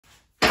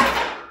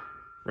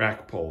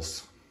rack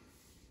pulls.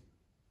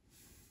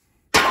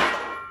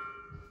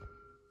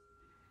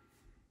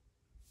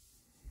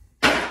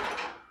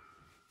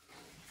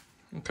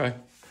 Okay,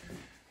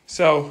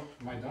 so.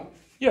 Am I done?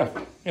 Yeah,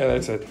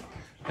 that's it.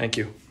 Thank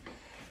you.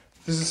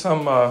 This is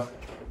some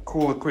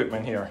cool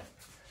equipment here.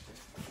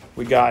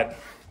 We got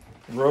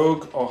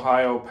Rogue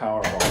Ohio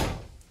Powerball.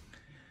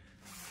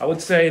 I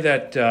would say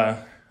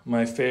that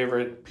my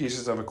favorite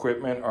pieces of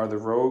equipment are the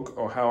Rogue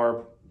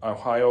Ohio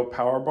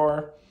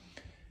Powerbar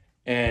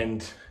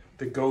and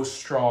the Go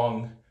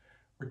Strong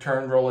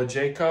Return Roller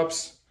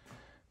J-Cups.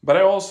 But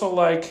I also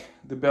like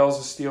the Bells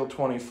of Steel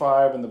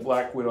 25 and the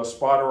Black Widow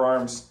spotter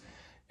arms.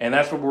 And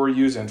that's what we're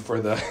using for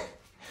the...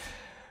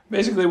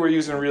 Basically, we're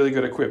using really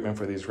good equipment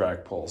for these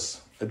rack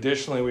pulls.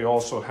 Additionally, we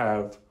also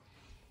have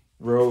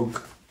Rogue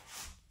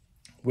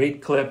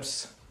weight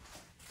clips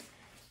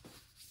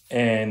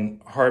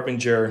and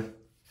Harbinger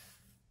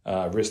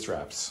wrist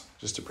wraps,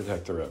 just to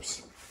protect the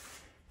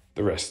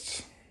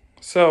wrists.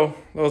 So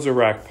those are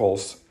rack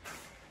pulls.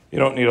 You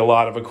don't need a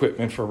lot of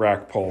equipment for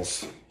rack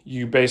pulls.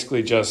 You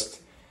basically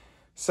just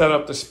set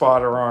up the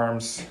spotter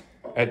arms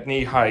at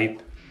knee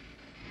height,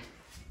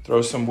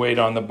 throw some weight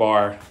on the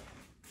bar.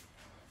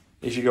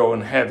 If you go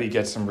in heavy,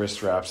 get some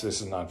wrist wraps.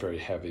 This is not very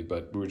heavy,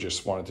 but we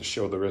just wanted to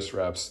show the wrist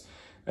wraps.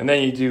 And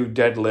then you do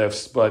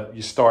deadlifts, but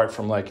you start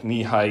from like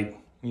knee height.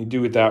 You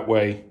do it that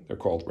way. They're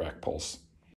called rack pulls.